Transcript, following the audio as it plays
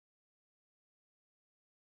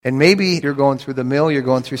And maybe you're going through the mill, you're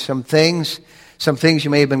going through some things you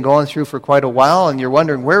may have been going through for quite a while, and you're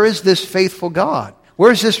wondering, where is this faithful God?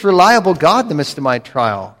 Where is this reliable God in the midst of my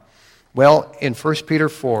trial? Well, in 1 Peter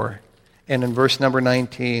 4 and in verse number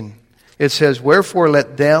 19, it says, "Wherefore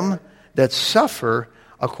let them that suffer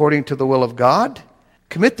according to the will of God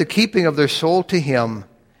commit the keeping of their soul to Him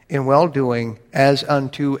in well-doing as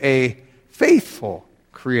unto a faithful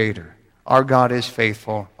Creator." Our God is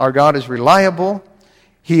faithful. Our God is reliable.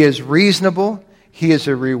 He is reasonable. He is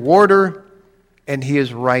a rewarder. And He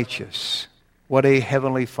is righteous. What a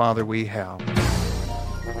heavenly Father we have.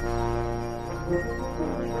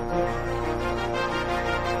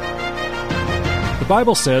 The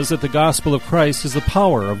Bible says that the gospel of Christ is the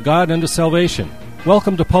power of God unto salvation.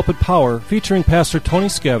 Welcome to Pulpit Power, featuring Pastor Tony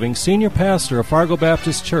Skeving, Senior Pastor of Fargo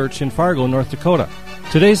Baptist Church in Fargo, North Dakota.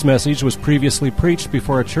 Today's message was previously preached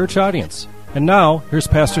before a church audience. And now, here's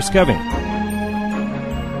Pastor Skeving.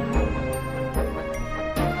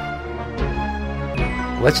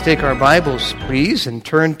 Let's take our Bibles, please, and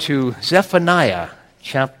turn to Zephaniah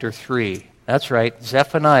chapter 3. That's right,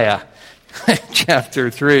 Zephaniah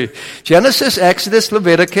chapter 3. Genesis, Exodus,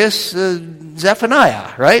 Leviticus,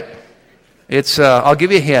 Zephaniah, right? It's, I'll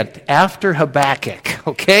give you a hint, after Habakkuk,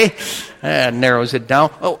 okay? That narrows it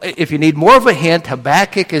down. Oh, if you need more of a hint,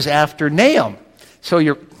 Habakkuk is after Nahum. So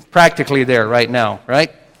you're practically there right now,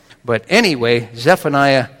 right? But anyway,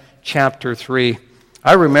 Zephaniah chapter 3.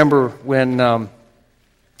 I remember when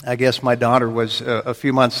I guess my daughter was a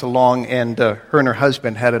few months along, and her and her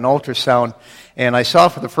husband had an ultrasound, and I saw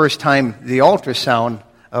for the first time the ultrasound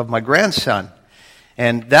of my grandson.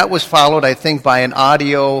 And that was followed, I think, by an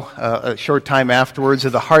audio a short time afterwards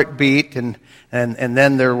of the heartbeat, and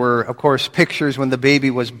then there were, of course, pictures when the baby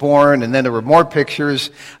was born, and then there were more pictures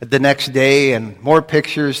the next day, and more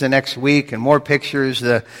pictures the next week, and more pictures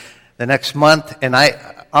the next month. And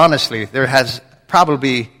honestly, there has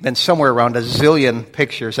probably been somewhere around a zillion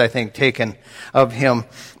pictures, I think, taken of him.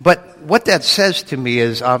 But what that says to me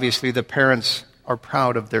is, obviously, the parents are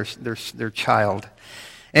proud of their child.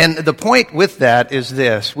 And the point with that is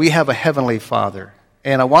this: we have a heavenly Father.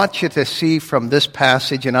 And I want you to see from this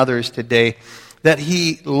passage and others today that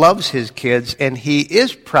He loves His kids and He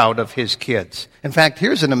is proud of His kids. In fact,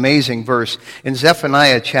 here's an amazing verse in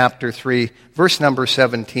Zephaniah chapter 3, verse number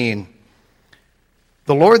 17.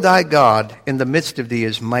 "The Lord thy God in the midst of thee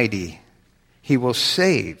is mighty. He will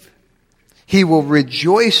save. He will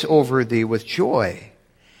rejoice over thee with joy.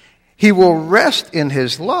 He will rest in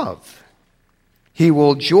His love. He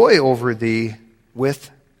will joy over thee with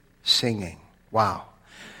singing." Wow.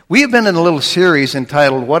 We have been in a little series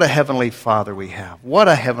entitled, "What a Heavenly Father We Have." What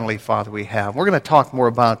a Heavenly Father we have. We're going to talk more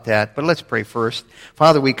about that, but let's pray first.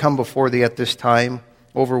 Father, we come before Thee at this time,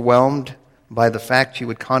 overwhelmed by the fact You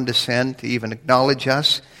would condescend to even acknowledge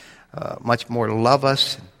us, much more love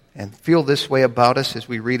us, and feel this way about us as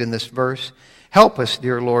we read in this verse. Help us,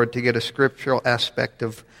 dear Lord, to get a scriptural aspect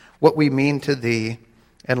of what we mean to Thee,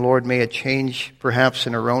 and Lord, may it change perhaps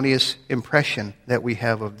an erroneous impression that we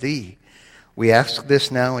have of Thee. We ask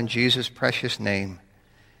this now in Jesus' precious name.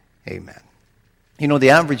 Amen. You know,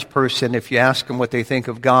 the average person, if you ask them what they think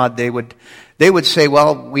of God, they would say,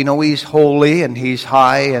 well, we know He's holy and He's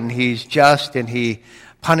high and He's just and He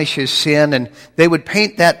punishes sin, and they would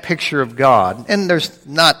paint that picture of God. And there's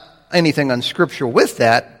not anything unscriptural with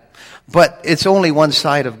that, but it's only one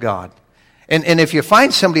side of God. And if you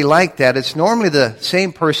find somebody like that, it's normally the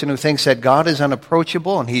same person who thinks that God is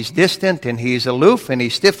unapproachable and He's distant and He's aloof and He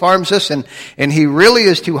stiff-arms us and He really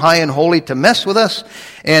is too high and holy to mess with us,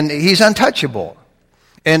 and He's untouchable.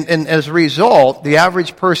 And as a result, the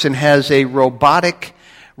average person has a robotic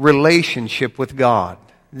relationship with God.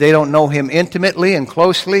 They don't know Him intimately and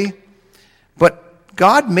closely, but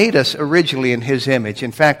God made us originally in His image.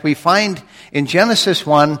 In fact, we find in Genesis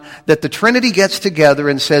 1 that the Trinity gets together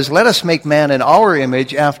and says, "Let us make man in our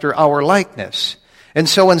image after our likeness." And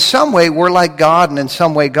so in some way we're like God, and in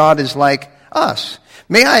some way God is like us.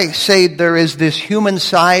 May I say there is this human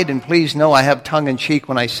side, and please know I have tongue in cheek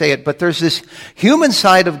when I say it, but there's this human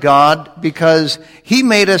side of God because He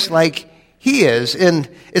made us like He is. And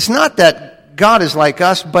it's not that God is like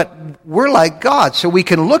us, but we're like God. So we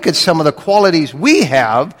can look at some of the qualities we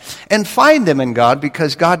have and find them in God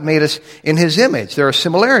because God made us in His image. There are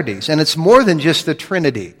similarities, and it's more than just the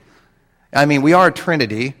Trinity. I mean, we are a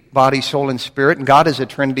Trinity, body, soul, and spirit, and God is a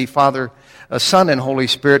Trinity, Father, Son, and Holy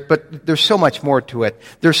Spirit, but there's so much more to it.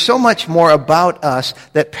 There's so much more about us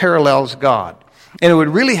that parallels God. And it would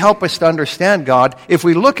really help us to understand God if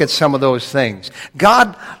we look at some of those things.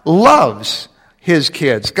 God loves His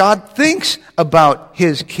kids. God thinks about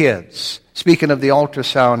His kids. Speaking of the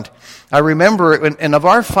ultrasound, I remember, and of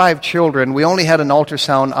our 5 children, we only had an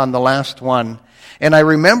ultrasound on the last one. And I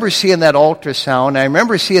remember seeing that ultrasound. I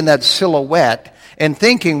remember seeing that silhouette and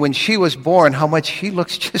thinking when she was born how much she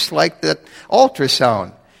looks just like that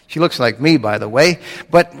ultrasound. She looks like me, by the way,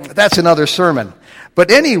 but that's another sermon. But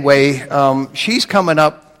anyway, she's coming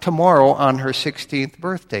up tomorrow on her 16th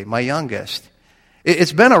birthday, my youngest.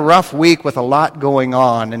 It's been a rough week with a lot going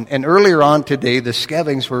on, and earlier on today, the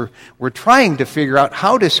Skevings were trying to figure out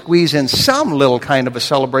how to squeeze in some little kind of a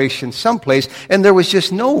celebration someplace, and there was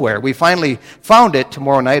just nowhere. We finally found it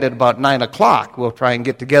tomorrow night at about 9 o'clock. We'll try and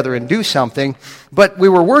get together and do something, but we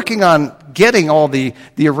were working on getting all the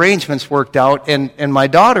arrangements worked out, and my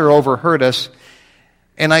daughter overheard us,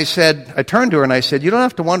 and I turned to her and I said, "You don't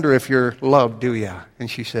have to wonder if you're loved, do you?" And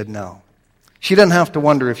she said, "No." She doesn't have to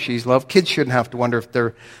wonder if she's loved. Kids shouldn't have to wonder if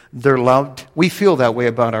they're loved. We feel that way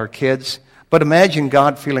about our kids. But imagine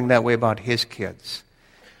God feeling that way about His kids.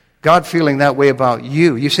 God feeling that way about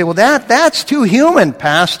you. You say, "Well, that's too human,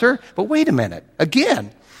 Pastor." But wait a minute.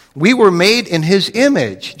 Again, we were made in His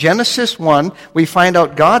image. Genesis 1, we find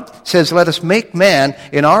out God says, "Let us make man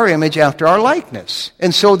in our image after our likeness."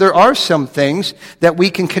 And so there are some things that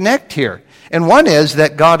we can connect here. And one is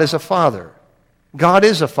that God is a father. God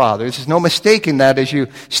is a father. There's no mistaking that. As you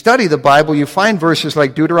study the Bible, you find verses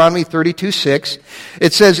like Deuteronomy 32:6.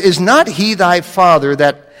 It says, "Is not He thy father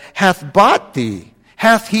that hath bought thee?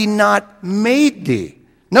 Hath He not made thee?"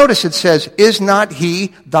 Notice it says, "Is not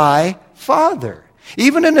He thy father?"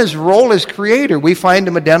 Even in His role as creator, we find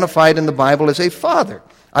Him identified in the Bible as a father.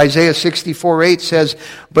 Isaiah 64:8 says,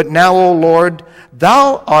 "But now, O Lord,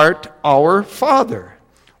 thou art our father.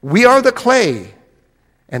 We are the clay,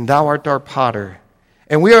 and thou art our potter,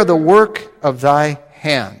 and we are the work of thy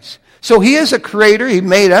hands." So He is a creator. He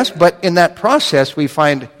made us, but in that process we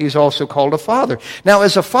find He's also called a father. Now,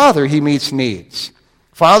 as a father, He meets needs.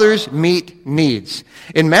 Fathers meet needs.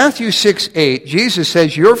 In Matthew 6:8, Jesus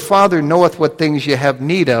says, "Your Father knoweth what things you have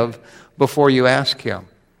need of before you ask Him."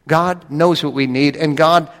 God knows what we need, and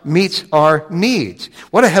God meets our needs.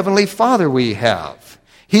 What a heavenly Father we have.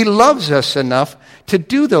 He loves us enough to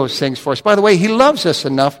do those things for us. By the way, He loves us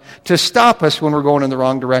enough to stop us when we're going in the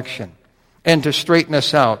wrong direction and to straighten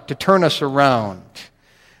us out, to turn us around.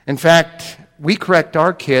 In fact, we correct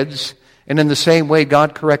our kids, and in the same way,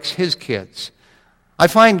 God corrects His kids. I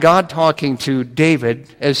find God talking to David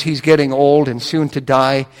as he's getting old and soon to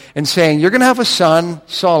die and saying, "You're going to have a son,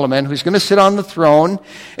 Solomon, who's going to sit on the throne,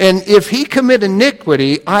 and if he commit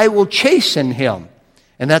iniquity, I will chasten him."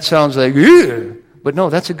 And that sounds like, "Ew." But no,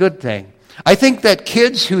 that's a good thing. I think that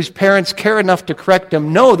kids whose parents care enough to correct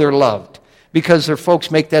them know they're loved because their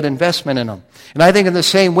folks make that investment in them. And I think in the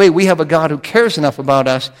same way, we have a God who cares enough about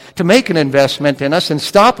us to make an investment in us and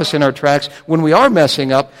stop us in our tracks when we are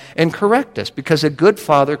messing up and correct us, because a good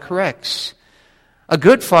father corrects. A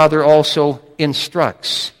good father also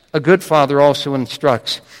instructs. A good father also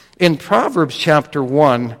instructs. In Proverbs chapter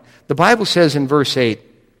 1, the Bible says in verse 8,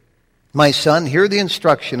 "My son, hear the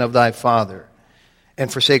instruction of thy father,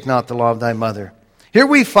 and forsake not the law of thy mother." Here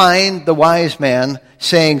we find the wise man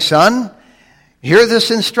saying, "Son, hear this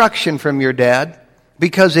instruction from your dad,"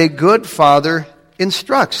 because a good father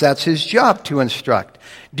instructs. That's his job, to instruct.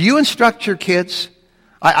 Do you instruct your kids?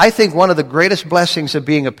 I think one of the greatest blessings of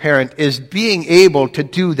being a parent is being able to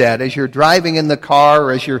do that as you're driving in the car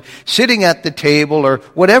or as you're sitting at the table or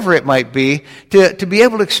whatever it might be, to be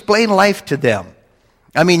able to explain life to them.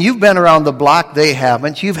 I mean, you've been around the block, they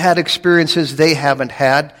haven't. You've had experiences they haven't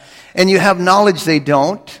had. And you have knowledge they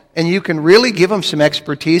don't. And you can really give them some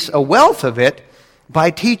expertise, a wealth of it, by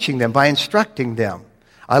teaching them, by instructing them.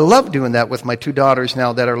 I love doing that with my 2 daughters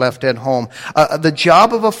now that are left at home. The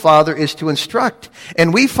job of a father is to instruct.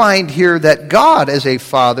 And we find here that God, as a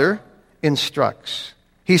father, instructs.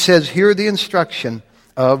 He says, "Hear the instruction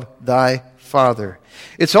of thy father."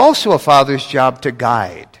 It's also a father's job to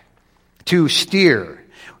guide, to steer.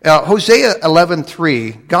 Hosea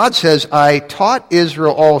 11:3, God says, "I taught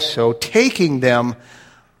Israel also, taking them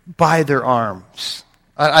by their arms."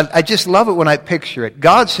 I just love it when I picture it.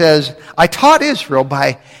 God says, "I taught Israel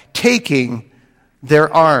by taking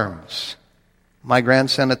their arms." My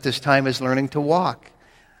grandson at this time is learning to walk.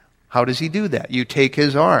 How does he do that? You take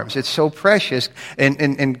his arms. It's so precious,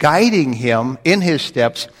 and guiding him in his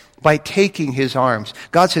steps by taking his arms.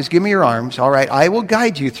 God says, "Give me your arms. All right, I will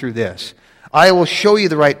guide you through this. I will show you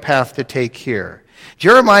the right path to take here."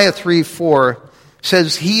 Jeremiah 3:4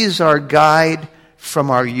 says, "He is our guide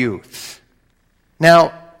from our youth."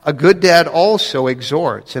 Now, a good dad also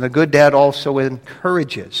exhorts, and a good dad also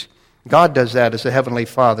encourages. God does that as a heavenly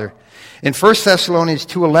father. In 1 Thessalonians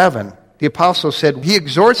 2:11, the apostle said, he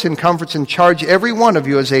exhorts and comforts and charges every one of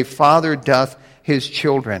you as a father doth his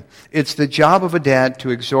children. It's the job of a dad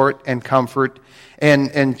to exhort and comfort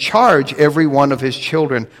and charge every one of his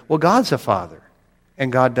children. Well, God's a father,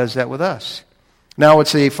 and God does that with us. Now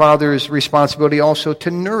it's a father's responsibility also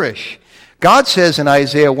to nourish. God says in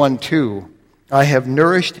Isaiah 1:2, I have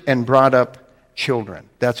nourished and brought up children.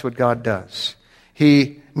 That's what God does.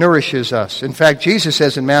 He nourishes us. In fact, Jesus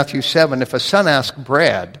says in Matthew 7, if a son asks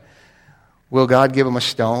bread, will God give him a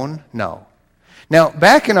stone? No. Now,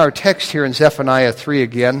 back in our text here in Zephaniah 3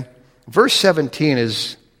 again, verse 17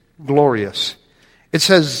 is glorious. It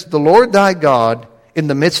says, the Lord thy God in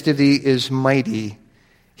the midst of thee is mighty.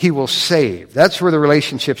 He will save. That's where the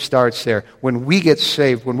relationship starts there. When we get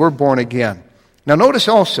saved, when we're born again. Now notice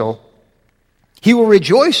also, he will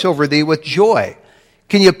rejoice over thee with joy.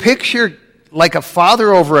 Can you picture like a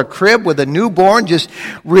father over a crib with a newborn just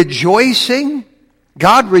rejoicing?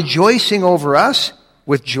 God rejoicing over us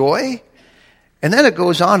with joy? And then it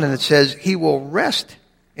goes on and it says, he will rest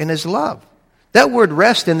in his love. That word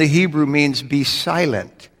rest in the Hebrew means be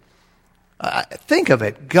silent. Think of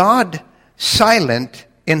it. God silent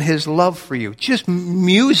in his love for you. Just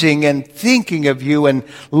musing and thinking of you and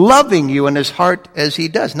loving you in his heart as he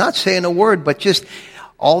does. Not saying a word, but just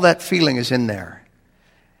all that feeling is in there.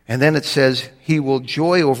 And then it says, he will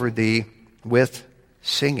joy over thee with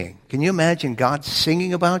singing. Can you imagine God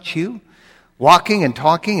singing about you? Walking and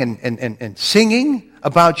talking and singing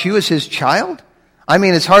about you as his child? I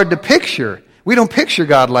mean, it's hard to picture. We don't picture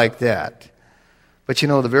God like that. But you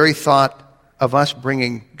know, the very thought of us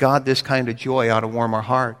bringing God this kind of joy ought to warm our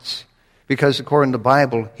hearts. Because according to the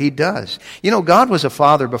Bible, he does. You know, God was a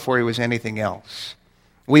father before he was anything else.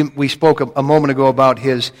 We spoke a moment ago about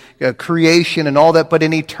his creation and all that, but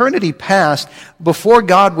in eternity past, before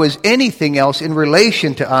God was anything else in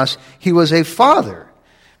relation to us, he was a father.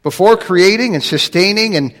 Before creating and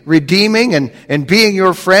sustaining and redeeming and being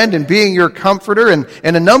your friend and being your comforter and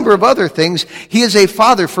a number of other things, he is a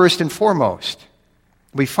father first and foremost.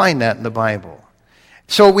 We find that in the Bible.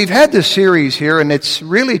 So we've had this series here, and it's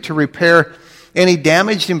really to repair any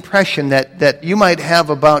damaged impression that you might have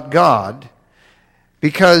about God.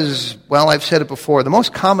 Because, well, I've said it before, the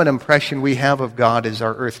most common impression we have of God is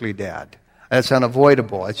our earthly dad. That's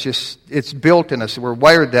unavoidable. It's built in us. We're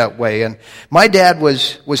wired that way. And my dad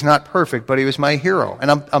was not perfect, but he was my hero. And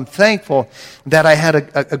I'm thankful that I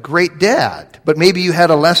had a great dad. But maybe you had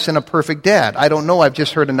a less than a perfect dad. I don't know. I've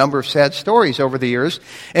just heard a number of sad stories over the years.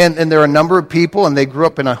 And there are a number of people, and they grew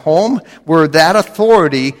up in a home where that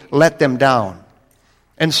authority let them down.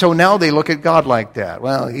 And so now they look at God like that.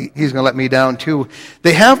 Well, he's going to let me down too.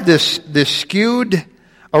 They have this skewed,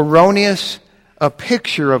 erroneous a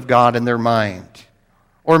picture of God in their mind.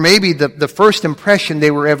 Or maybe the first impression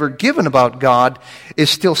they were ever given about God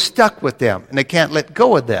is still stuck with them, and they can't let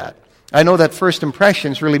go of that. I know that first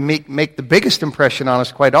impressions really make the biggest impression on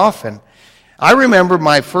us quite often. I remember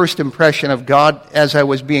my first impression of God as I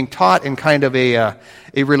was being taught in kind of a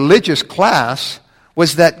religious class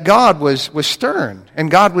was that God was stern, and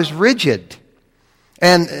God was rigid.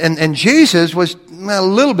 And Jesus was a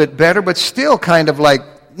little bit better, but still kind of like,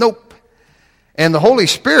 nope. And the Holy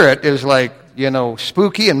Spirit is like,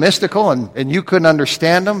 spooky and mystical, and you couldn't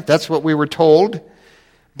understand them. That's what we were told.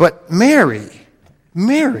 But Mary,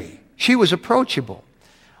 she was approachable.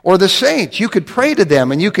 Or the saints, you could pray to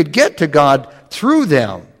them, and you could get to God through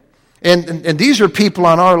them. And these are people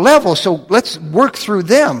on our level, so let's work through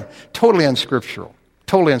them. Totally unscriptural.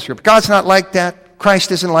 Totally unscriptural. God's not like that.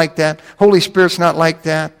 Christ isn't like that. Holy Spirit's not like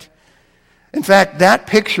that. In fact, that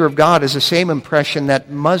picture of God is the same impression that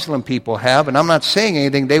Muslim people have, and I'm not saying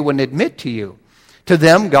anything they wouldn't admit to you. To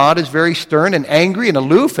them, God is very stern and angry and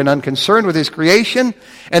aloof and unconcerned with his creation,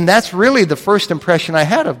 and that's really the first impression I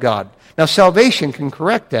had of God. Now, salvation can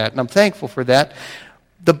correct that, and I'm thankful for that.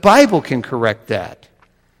 The Bible can correct that.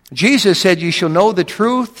 Jesus said, you shall know the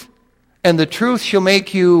truth, and the truth shall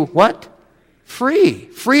make you, what?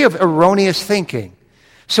 Free of erroneous thinking.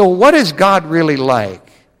 So what is God really like?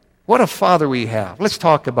 What a father we have. Let's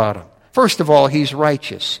talk about him. First of all, he's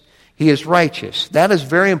righteous. He is righteous. That is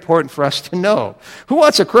very important for us to know. Who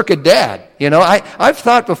wants a crooked dad? I've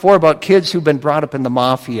thought before about kids who've been brought up in the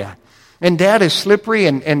mafia. And dad is slippery,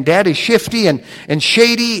 and dad is shifty and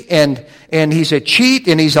shady, and he's a cheat,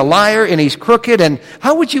 and he's a liar, and he's crooked. And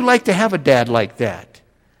how would you like to have a dad like that?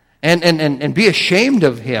 And be ashamed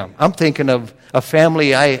of him? I'm thinking of a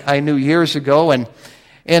family I knew years ago,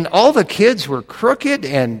 and all the kids were crooked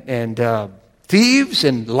and thieves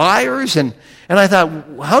and liars. And I thought,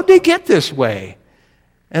 how'd they get this way?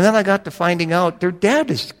 And then I got to finding out their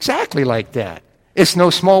dad is exactly like that. It's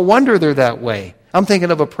no small wonder they're that way. I'm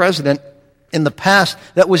thinking of a president in the past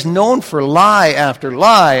that was known for lie after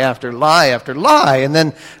lie after lie after lie, and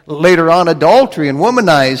then later on adultery and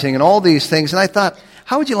womanizing and all these things. And I thought,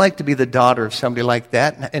 how would you like to be the daughter of somebody like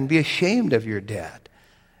that and be ashamed of your dad?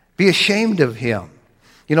 Be ashamed of him.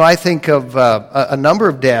 You know, I think of a number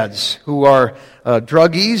of dads who are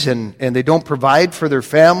druggies and they don't provide for their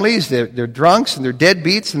families. They're drunks and they're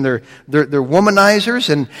deadbeats and they're womanizers,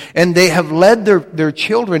 and they have led their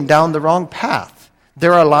children down the wrong path.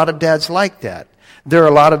 There are a lot of dads like that. There are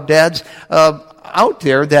a lot of dads out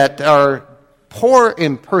there that are poor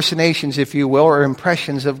impersonations, if you will, or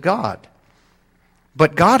impressions of God.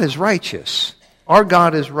 But God is righteous. Our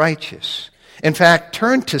God is righteous. In fact,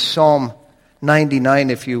 turn to Psalm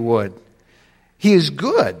 99, if you would. He is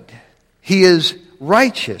good. He is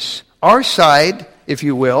righteous. Our side, if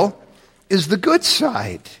you will, is the good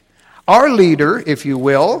side. Our leader, if you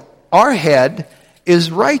will, our head,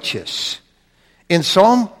 is righteous. In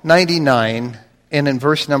Psalm 99, and in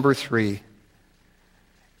verse number 3,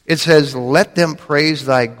 it says, "Let them praise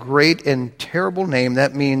thy great and terrible name."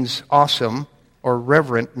 That means awesome or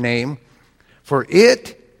reverent name. "For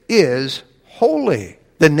it is holy."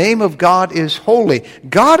 The name of God is holy.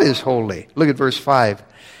 God is holy. Look at verse 5.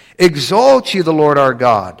 "Exalt ye the Lord our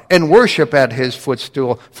God, and worship at his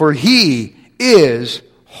footstool, for he is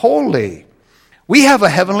holy." We have a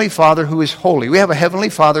heavenly Father who is holy. We have a heavenly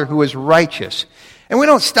Father who is righteous. And we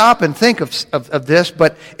don't stop and think of this,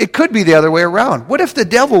 but it could be the other way around. What if the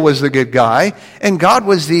devil was the good guy, and God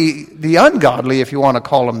was the ungodly, if you want to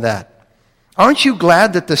call him that? Aren't you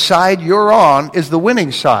glad that the side you're on is the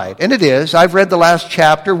winning side? And it is. I've read the last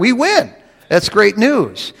chapter. We win. That's great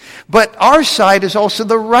news. But our side is also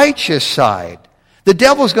the righteous side. The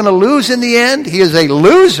devil's going to lose in the end. He is a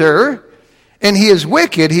loser, and he is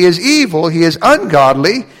wicked. He is evil. He is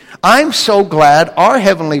ungodly. I'm so glad our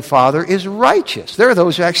Heavenly Father is righteous. There are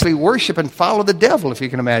those who actually worship and follow the devil, if you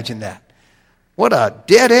can imagine that. What a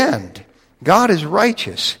dead end. God is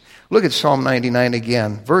righteous. Look at Psalm 99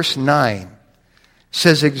 again. Verse 9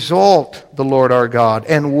 says, "Exalt the Lord our God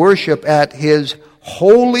and worship at his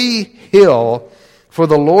holy hill, for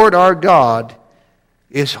the Lord our God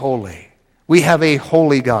is holy." We have a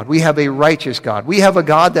holy God. We have a righteous God. We have a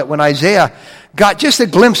God that when Isaiah got just a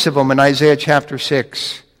glimpse of him in Isaiah chapter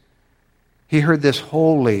 6, he heard this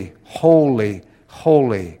holy, holy,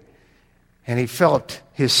 holy, and he felt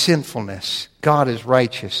his sinfulness. God is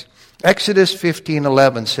righteous. Exodus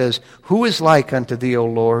 15:11 says, "Who is like unto thee, O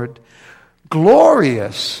Lord?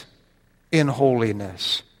 Glorious in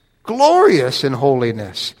holiness." Glorious in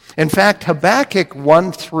holiness. In fact, Habakkuk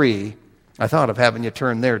 1:3, I thought of having you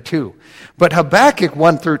turn there too, but Habakkuk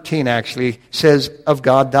 1:13 actually says of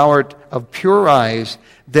God, "Thou art of pure eyes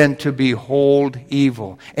than to behold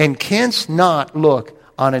evil, and canst not look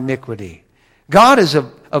on iniquity." God is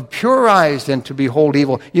of pure eyes than to behold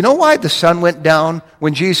evil. You know why the sun went down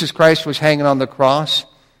when Jesus Christ was hanging on the cross?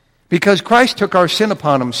 Because Christ took our sin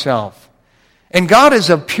upon himself. And God is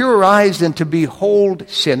of pure eyes than to behold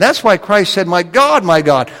sin. That's why Christ said, my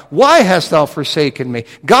God, why hast thou forsaken me?"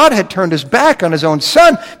 God had turned his back on his own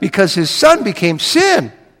Son because his Son became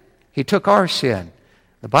sin. He took our sin.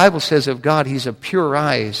 The Bible says of God, he's of pure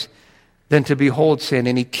eyes than to behold sin,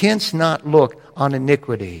 and he canst not look on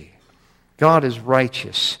iniquity. God is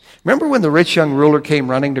righteous. Remember when the rich young ruler came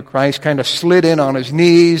running to Christ, kind of slid in on his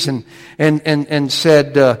knees and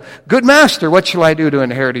said, "Good master, what shall I do to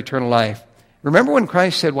inherit eternal life?" Remember when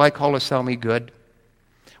Christ said, "Why callest thou me good?"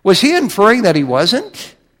 Was he inferring that he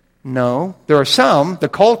wasn't? No. There are some, the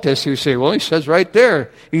cultists, who say, well, he says right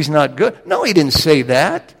there, he's not good. No, he didn't say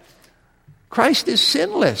that. Christ is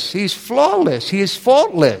sinless. He's flawless. He is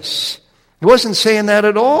faultless. He wasn't saying that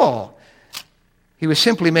at all. He was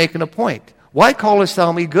simply making a point. "Why callest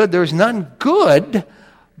thou me good? There's none good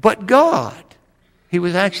but God." He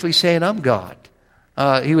was actually saying, I'm God.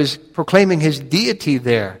 He was proclaiming his deity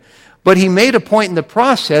there. But he made a point in the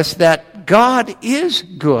process that God is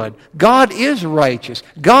good. God is righteous.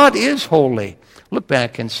 God is holy. Look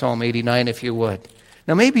back in Psalm 89 if you would.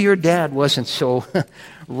 Now maybe your dad wasn't so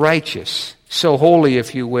righteous, so holy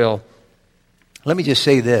if you will. Let me just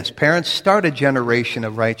say this. Parents, start a generation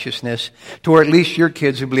of righteousness to where at least your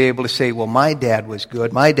kids will be able to say, well, my dad was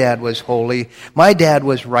good. My dad was holy. My dad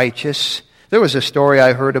was righteous. There was a story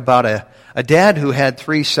I heard about a dad who had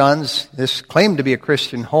 3 sons. This claimed to be a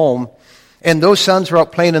Christian home. And those sons were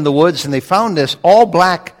out playing in the woods, and they found this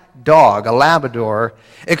all-black dog, a Labrador,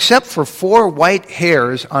 except for 4 white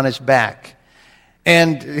hairs on his back.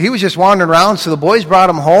 And he was just wandering around, so the boys brought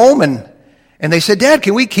him home, and they said, "Dad,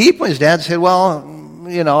 can we keep him?" His dad said, "Well,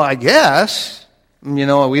 I guess. We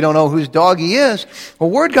don't know whose dog he is." Well,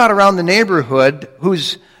 word got around the neighborhood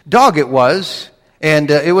whose dog it was,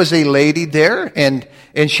 and it was a lady there, and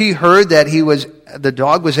she heard that the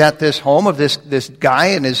dog was at this home of this guy,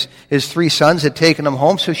 and his 3 sons had taken him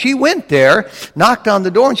home. So she went there, knocked on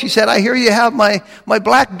the door, and she said, "I hear you have my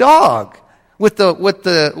black dog."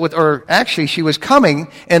 Or actually she was coming,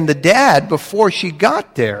 and the dad, before she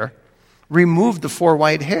got there, removed the 4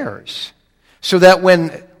 white hairs. So that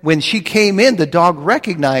when she came in, the dog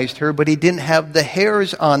recognized her, but he didn't have the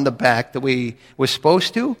hairs on the back that he was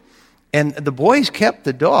supposed to. And the boys kept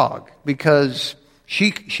the dog because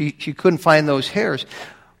she couldn't find those hairs.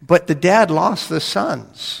 But the dad lost the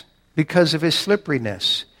sons because of his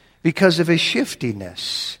slipperiness, because of his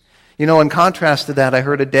shiftiness. You know, in contrast to that, I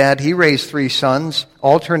heard a dad, he raised 3 sons,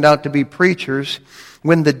 all turned out to be preachers.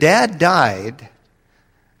 When the dad died,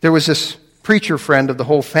 there was this preacher friend of the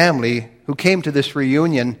whole family who came to this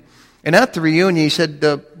reunion. And at the reunion, he said,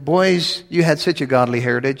 "Boys, you had such a godly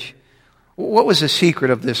heritage. What was the secret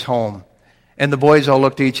of this home?" And the boys all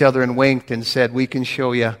looked at each other and winked and said, "We can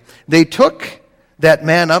show you." They took that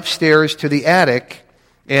man upstairs to the attic,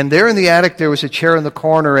 and there in the attic there was a chair in the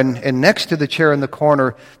corner, and next to the chair in the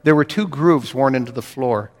corner there were 2 grooves worn into the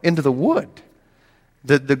floor, into the wood.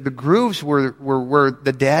 The grooves were where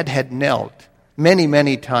the dad had knelt many,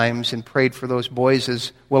 many times and prayed for those boys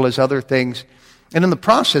as well as other things. And in the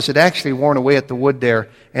process, it actually worn away at the wood there,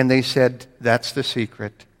 and they said, "That's the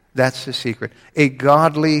secret. That's the secret." A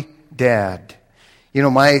godly dad. You know,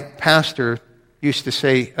 my pastor used to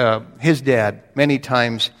say his dad many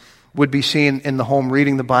times would be seen in the home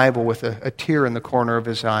reading the Bible with a tear in the corner of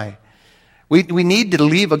his eye. We need to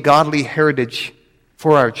leave a godly heritage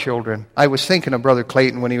for our children. I was thinking of Brother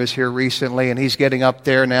Clayton when he was here recently, and he's getting up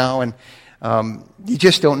there now, and you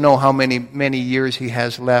just don't know how many years he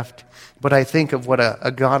has left. But I think of what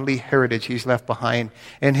a godly heritage he's left behind.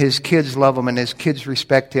 And his kids love him, and his kids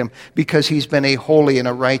respect him because he's been a holy and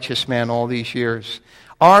a righteous man all these years.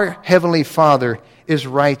 Our Heavenly Father is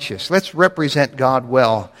righteous. Let's represent God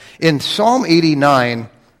well. In Psalm 89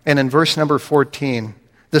 and in verse number 14,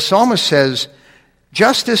 the psalmist says,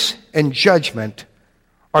 "Justice and judgment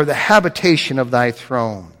are the habitation of thy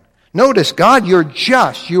throne." Notice, God, you're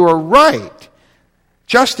just, you are right.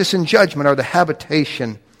 Justice and judgment are the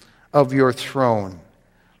habitation of your throne.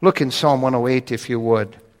 Look in Psalm 108, if you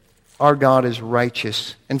would. Our God is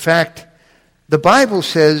righteous. In fact, the Bible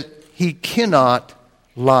says he cannot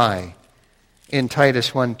lie in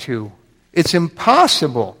Titus 1:2. It's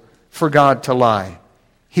impossible for God to lie.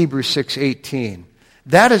 Hebrews 6:18.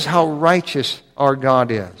 That is how righteous our God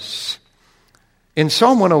is. In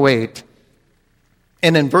Psalm 108,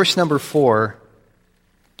 and in verse number 4,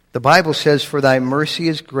 the Bible says, "For thy mercy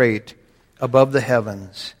is great above the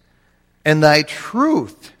heavens, and thy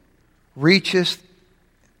truth reacheth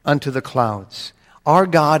unto the clouds." Our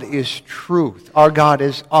God is truth. Our God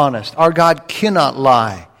is honest. Our God cannot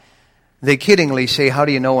lie. They kiddingly say, "How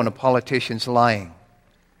do you know when a politician's lying?"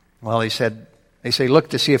 Well, they say, "Look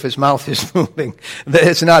to see if his mouth is moving."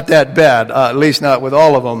 It's not that bad, at least not with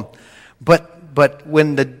all of them. But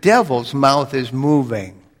when the devil's mouth is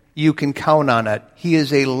moving, you can count on it. He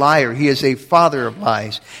is a liar. He is a father of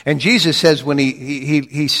lies. And Jesus says when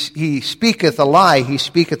he speaketh a lie, he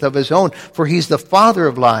speaketh of his own, for he's the father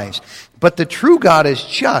of lies. But the true God is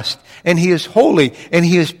just, and he is holy, and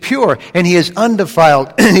he is pure, and he is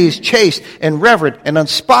undefiled, and he is chaste, and reverent, and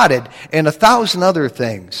unspotted, and 1,000 other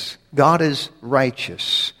things. God is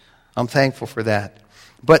righteous. I'm thankful for that.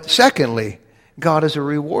 But secondly, God is a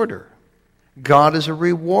rewarder. God is a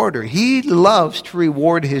rewarder. He loves to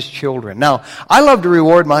reward his children. Now, I love to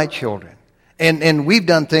reward my children. And we've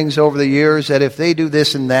done things over the years that if they do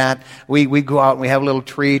this and that, we go out and we have a little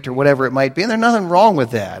treat or whatever it might be. And there's nothing wrong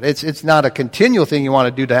with that. It's not a continual thing you want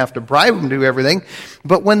to do to have to bribe them to do everything.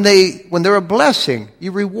 But when they're a blessing,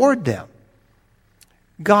 you reward them.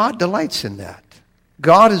 God delights in that.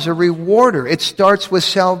 God is a rewarder. It starts with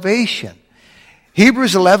salvation.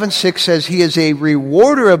 Hebrews 11:6 says he is a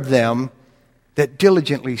rewarder of them that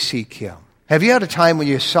diligently seek him. Have you had a time when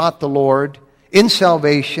you sought the Lord in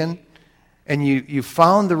salvation and you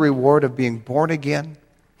found the reward of being born again?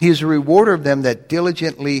 He is a rewarder of them that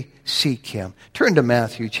diligently seek him. Turn to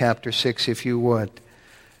Matthew chapter 6 if you would.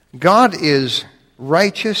 God is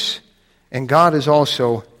righteous and God is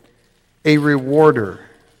also a rewarder.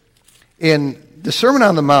 In the Sermon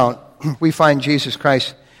on the Mount, we find Jesus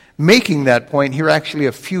Christ making that point here actually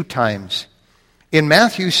a few times. In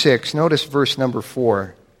Matthew 6, notice verse number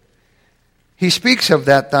 4. He speaks of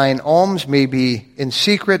that thine alms may be in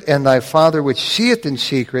secret, and thy Father which seeth in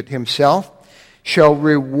secret himself shall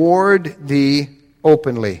reward thee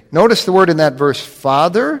openly. Notice the word in that verse,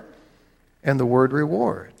 Father, and the word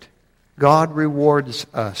reward. God rewards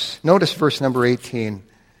us. Notice verse number 18. It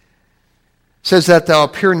says that thou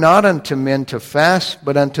appear not unto men to fast,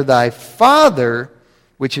 but unto thy Father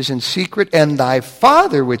which is in secret, and thy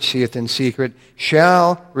Father which seeth in secret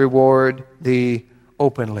shall reward thee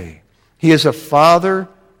openly. He is a Father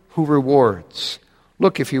who rewards.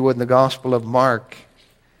 Look, if you would, in the Gospel of Mark,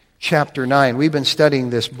 chapter 9. We've been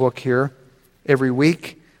studying this book here every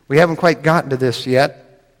week. We haven't quite gotten to this yet,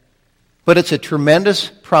 but it's a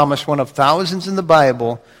tremendous promise, one of thousands in the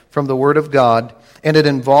Bible from the Word of God, and it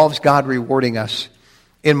involves God rewarding us.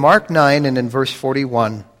 In Mark 9 and in verse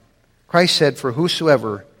 41, Christ said, "For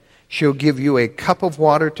whosoever shall give you a cup of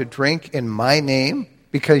water to drink in my name,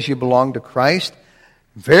 because you belong to Christ,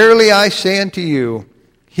 verily I say unto you,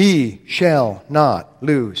 he shall not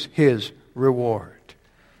lose his reward."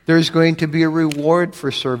 There's going to be a reward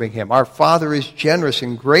for serving him. Our Father is generous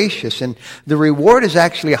and gracious, and the reward is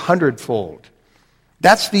actually 100-fold.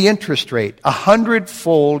 That's the interest rate,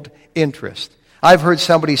 100-fold interest. I've heard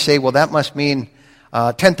somebody say, well, that must mean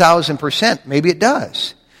 10,000%. Maybe it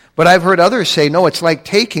does. But I've heard others say, no, it's like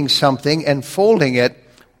taking something and folding it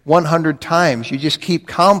 100 times. You just keep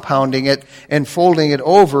compounding it and folding it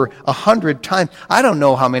over 100 times. I don't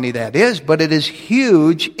know how many that is, but it is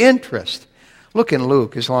huge interest. Look in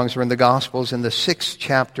Luke, as long as we're in the Gospels, in the 6th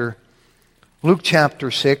chapter. Luke chapter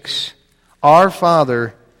 6. Our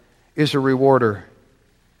Father is a rewarder.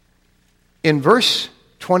 In verse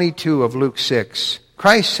 22 of Luke 6,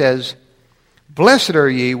 Christ says, "Blessed are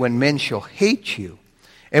ye when men shall hate you,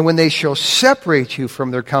 and when they shall separate you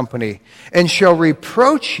from their company, and shall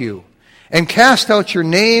reproach you, and cast out your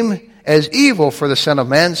name as evil for the Son of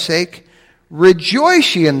Man's sake.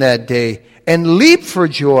 Rejoice ye in that day, and leap for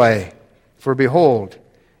joy. For behold,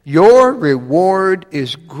 your reward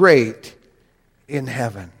is great in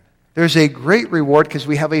heaven." There's a great reward because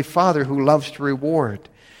we have a Father who loves to reward.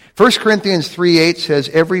 1 Corinthians 3:8 says,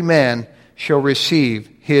 "Every man shall receive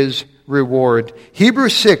his reward."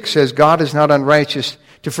 Hebrews 6 says, "God is not unrighteous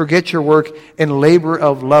to forget your work and labor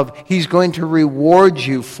of love." He's going to reward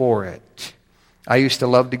you for it. I used to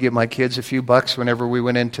love to give my kids a few bucks whenever we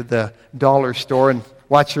went into the dollar store and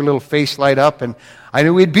watch their little face light up. And I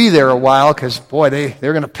knew we'd be there a while because, boy,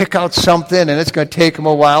 they're going to pick out something and it's going to take them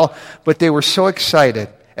a while. But they were so excited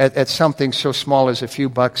at something so small as a few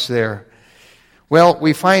bucks there. Well,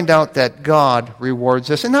 we find out that God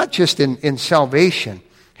rewards us, and not just in salvation.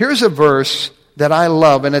 Here's a verse that I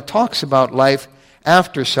love, and it talks about life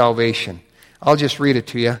after salvation. I'll just read it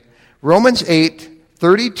to you. Romans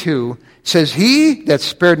 8:32 says, "He that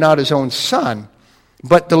spared not his own Son,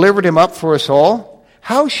 but delivered him up for us all,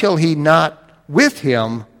 how shall he not with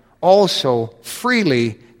him also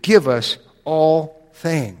freely give us all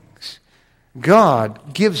things?"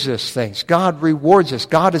 God gives us things. God rewards us.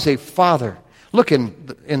 God is a Father. Look in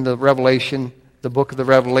the Revelation, the book of the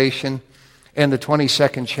Revelation, and the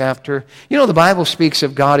 22nd chapter. You know, the Bible speaks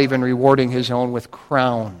of God even rewarding his own with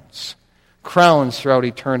crowns. Crowns throughout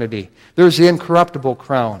eternity. There's the incorruptible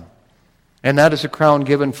crown. And that is a crown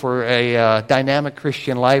given for a dynamic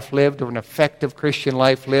Christian life lived, or an effective Christian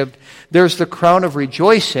life lived. There's the crown of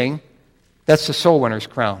rejoicing. That's the soul winner's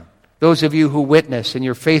crown. Those of you who witness and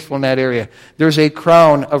you're faithful in that area, there's a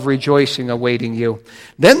crown of rejoicing awaiting you.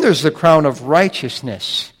 Then there's the crown of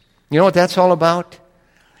righteousness. You know what that's all about?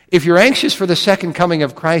 If you're anxious for the second coming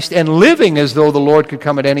of Christ and living as though the Lord could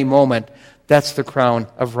come at any moment, that's the crown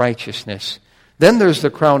of righteousness. Then there's the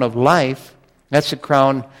crown of life. That's a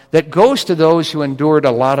crown that goes to those who endured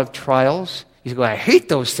a lot of trials. You go, I hate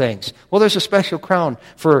those things. Well, there's a special crown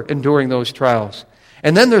for enduring those trials.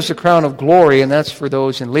 And then there's the crown of glory, and that's for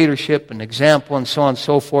those in leadership and example and so on and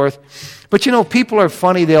so forth. But you know, people are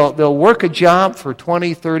funny. They'll work a job for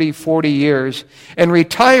 20, 30, 40 years and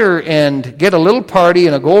retire and get a little party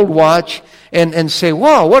and a gold watch and say,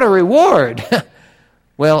 wow, what a reward.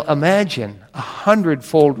 Well, imagine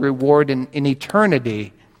 100-fold reward in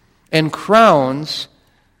eternity and crowns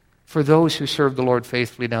for those who serve the Lord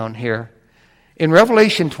faithfully down here. In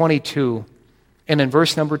Revelation 22 and in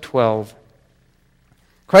verse number 12,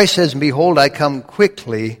 Christ says, "Behold, I come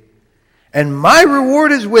quickly, and my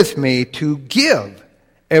reward is with me to give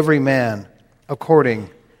every man according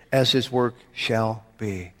as his work shall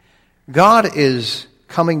be." God is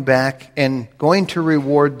coming back and going to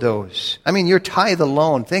reward those. I mean, your tithe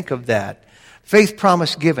alone, think of that. Faith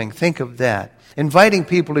promise giving, think of that. Inviting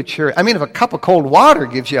people to church. I mean, if a cup of cold water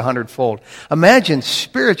gives you 100-fold, imagine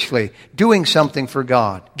spiritually doing something for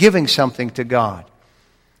God, giving something to God.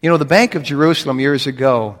 You know, the Bank of Jerusalem years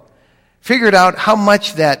ago figured out how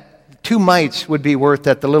much that 2 mites would be worth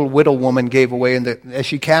that the little widow woman gave away as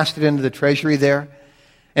she cast it into the treasury there.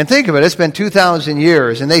 And think of it, it's been 2,000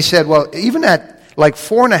 years. And they said, well, even at like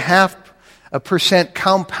 4.5%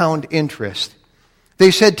 compound interest,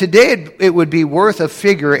 they said today it would be worth a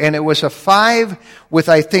figure, and it was a 5 with,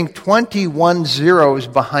 I think, 21 zeros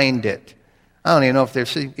behind it. I don't even know if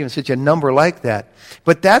there's even such a number like that.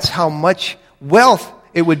 But that's how much wealth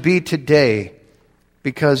it would be today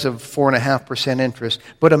because of 4.5% interest.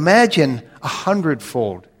 But imagine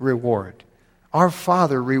 100-fold reward. Our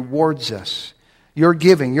Father rewards us. You're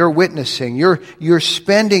giving, you're witnessing, you're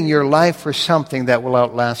spending your life for something that will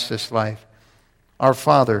outlast this life. Our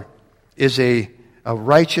Father is a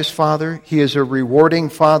righteous Father. He is a rewarding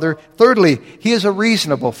Father. Thirdly, He is a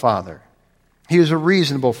reasonable Father. He is a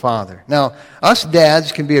reasonable Father. Now, us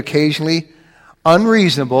dads can be occasionally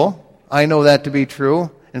unreasonable. I know that to be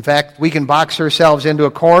true. In fact, we can box ourselves into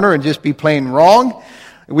a corner and just be plain wrong.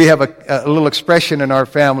 We have a little expression in our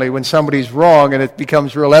family when somebody's wrong and it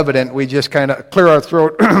becomes real evident, we just kind of clear our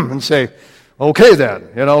throat and say, okay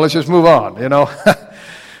then, let's just move on,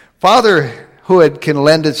 Fatherhood can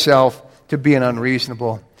lend itself to being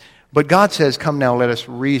unreasonable. But God says, come now, let us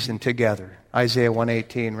reason together. Isaiah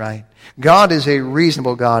 1:18, right? God is a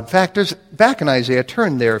reasonable God. In fact, back in Isaiah,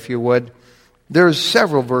 turn there if you would. There's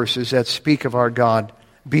several verses that speak of our God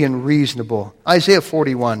being reasonable. Isaiah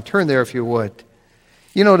 41, turn there if you would.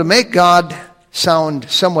 To make God sound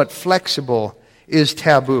somewhat flexible is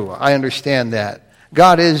taboo. I understand that.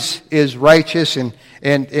 God is righteous and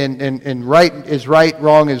right is right,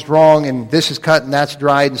 wrong is wrong, and this is cut and that's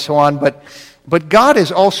dried and so on. But God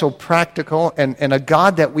is also practical and a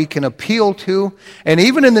God that we can appeal to. And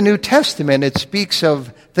even in the New Testament, it speaks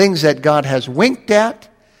of things that God has winked at,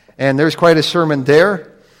 and there's quite a sermon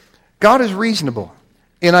there. God is reasonable.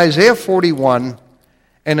 In Isaiah 41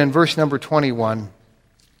 and in verse number 21,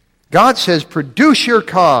 God says, produce your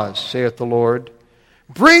cause, saith the Lord.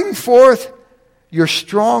 Bring forth your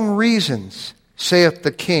strong reasons, saith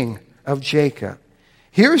the King of Jacob.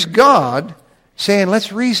 Here's God saying,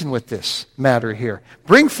 let's reason with this matter here.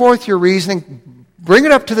 Bring forth your reasoning. Bring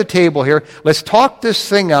it up to the table here. Let's talk this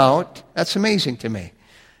thing out. That's amazing to me.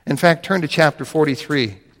 In fact, turn to chapter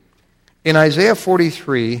 43. In Isaiah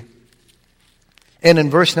 43, and in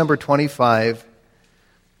verse number 25,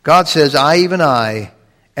 God says, I, even I,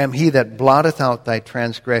 am he that blotteth out thy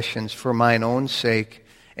transgressions for mine own sake,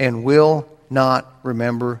 and will not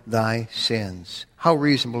remember thy sins. How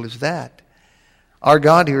reasonable is that? Our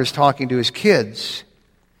God here is talking to his kids,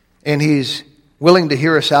 and he's willing to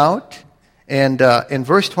hear us out. And in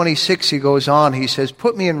verse 26 he goes on, he says,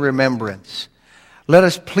 put me in remembrance. Let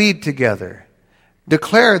us plead together.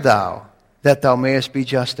 Declare thou that thou mayest be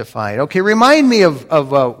justified. Okay, remind me of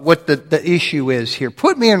what the issue is here.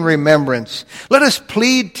 Put me in remembrance. Let us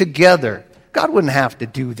plead together. God wouldn't have to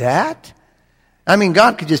do that. I mean,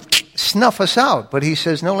 God could just snuff us out. But he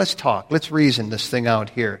says, no, let's talk. Let's reason this thing out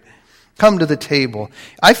here. Come to the table.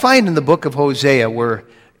 I find in the book of Hosea where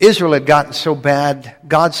Israel had gotten so bad,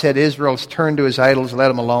 God said, Israel's turned to his idols, let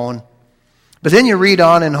him alone. But then you read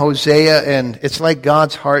on in Hosea, and it's like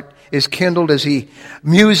God's heart is kindled as he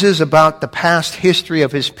muses about the past history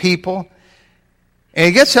of his people. And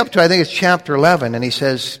he gets up to, I think it's chapter 11, and he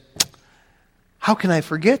says, how can I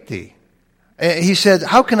forget thee? He said,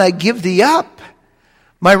 how can I give thee up?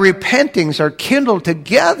 My repentings are kindled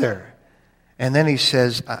together. And then he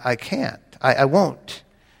says, I can't. I won't.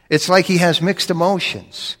 It's like he has mixed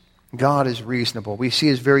emotions. God is reasonable. We see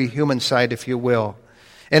his very human side, if you will.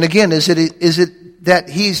 And again, is it that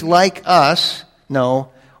he's like us?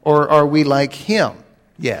 No. Or are we like him?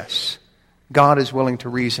 Yes. God is willing to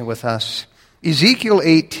reason with us. Ezekiel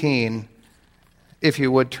 18, if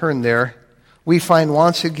you would turn there, we find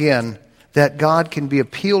once again that God can be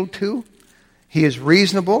appealed to. He is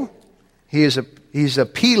reasonable. He's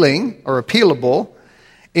appealing or appealable.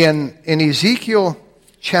 In Ezekiel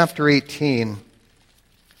chapter 18,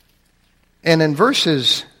 and in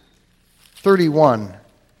verses 31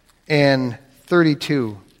 and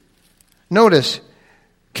 32, notice,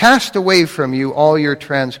 cast away from you all your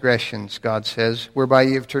transgressions, God says, whereby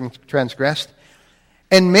you have transgressed,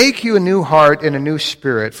 and make you a new heart and a new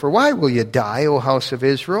spirit. For why will you die, O house of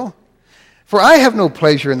Israel? For I have no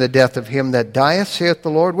pleasure in the death of him that dieth, saith the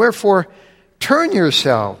Lord. Wherefore, turn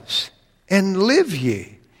yourselves and live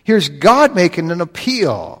ye. Here's God making an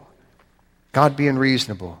appeal. God being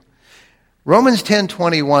reasonable. Romans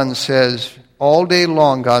 10:21 says, all day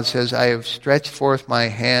long, God says, I have stretched forth my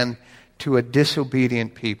hand to a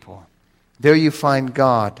disobedient people. There you find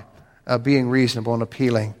God being reasonable and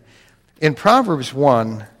appealing. In Proverbs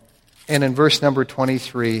 1 and in verse number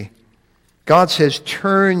 23, God says,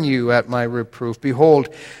 turn you at my reproof. Behold,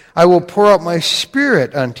 I will pour out my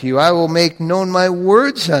Spirit unto you. I will make known my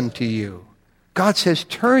words unto you. God says,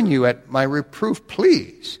 turn you at my reproof,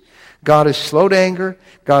 please. God is slow to anger.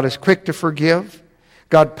 God is quick to forgive.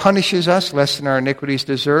 God punishes us less than our iniquities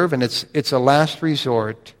deserve, and it's a last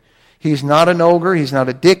resort. He's not an ogre. He's not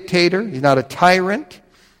a dictator. He's not a tyrant.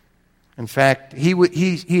 In fact, he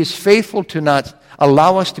is faithful to not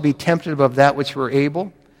allow us to be tempted above that which we're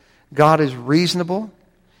able. God is reasonable.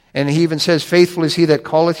 And he even says, faithful is he that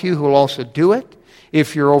calleth you, who will also do it.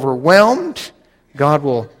 If you're overwhelmed, God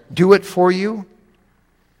will do it for you.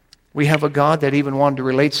 We have a God that even wanted to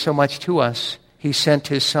relate so much to us, he sent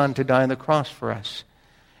his Son to die on the cross for us.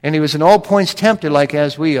 And he was in all points tempted like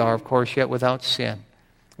as we are, of course, yet without sin.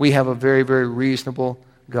 We have a very, very reasonable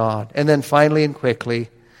God. And then finally and quickly,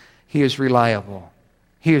 he is reliable.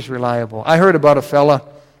 He is reliable. I heard about a fella,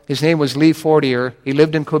 his name was Lee Fortier. He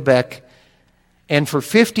lived in Quebec. And for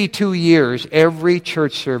 52 years, every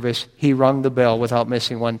church service, he rung the bell without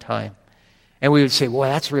missing one time. And we would say, well,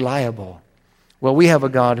 that's reliable. Well, we have a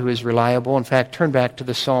God who is reliable. In fact, turn back to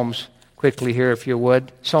the Psalms quickly here, if you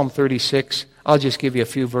would. Psalm 36. I'll just give you a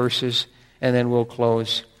few verses, and then we'll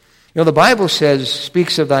close. You know, the Bible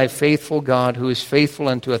speaks of thy faithful God, who is faithful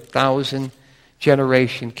unto 1,000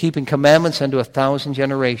 generations, keeping commandments unto 1,000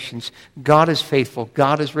 generations. God is faithful.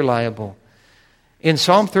 God is reliable. In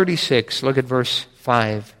Psalm 36, look at verse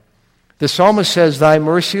 5. The psalmist says, thy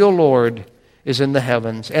mercy, O Lord, is in the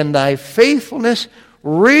heavens, and thy faithfulness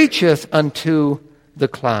reacheth unto the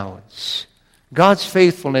clouds. God's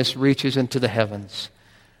faithfulness reaches into the heavens.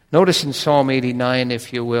 Notice in Psalm 89,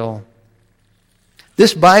 if you will.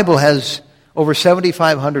 This Bible has over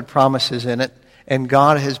 7,500 promises in it, and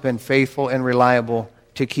God has been faithful and reliable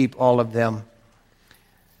to keep all of them.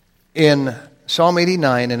 In Psalm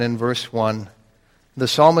 89 and in verse 1, the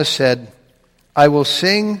psalmist said, I will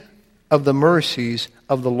sing of the mercies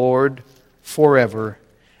of the Lord forever,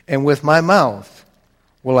 and with my mouth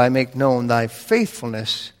will I make known thy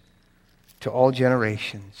faithfulness to all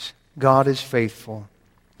generations. God is faithful.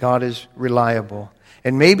 God is reliable.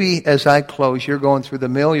 And maybe as I close, you're going through the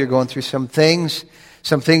mill, you're going through some things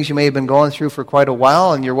you may have been going through for quite a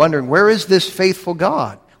while, and you're wondering, where is this faithful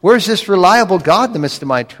God? Where is this reliable God in the midst of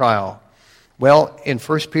my trial? Well, in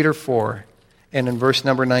 1 Peter 4 and in verse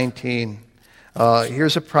number 19,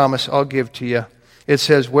 here's a promise I'll give to you. It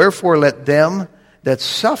says, wherefore let them that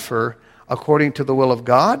suffer according to the will of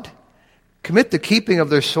God commit the keeping of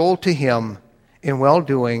their soul to him in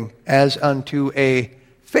well-doing as unto a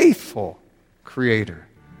faithful Creator.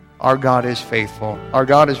 Our God is faithful. Our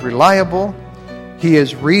God is reliable. He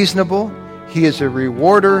is reasonable. He is a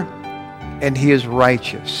rewarder. And he is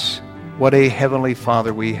righteous. What a heavenly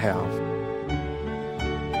Father we have.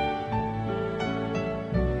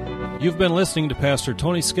 You've been listening to Pastor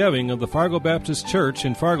Tony Skeving of the Fargo Baptist Church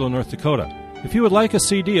in Fargo, North Dakota. If you would like a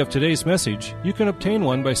CD of today's message, you can obtain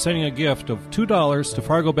one by sending a gift of $2 to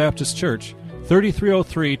Fargo Baptist Church,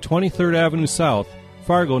 3303 23rd Avenue South,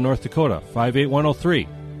 Fargo, North Dakota, 58103.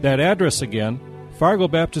 That address again, Fargo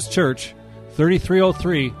Baptist Church,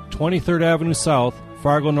 3303 23rd Avenue South,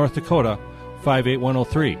 Fargo, North Dakota,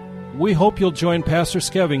 58103. We hope you'll join Pastor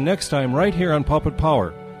Skeving next time right here on Pulpit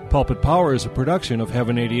Power. Pulpit Power is a production of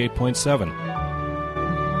Heaven 88.7.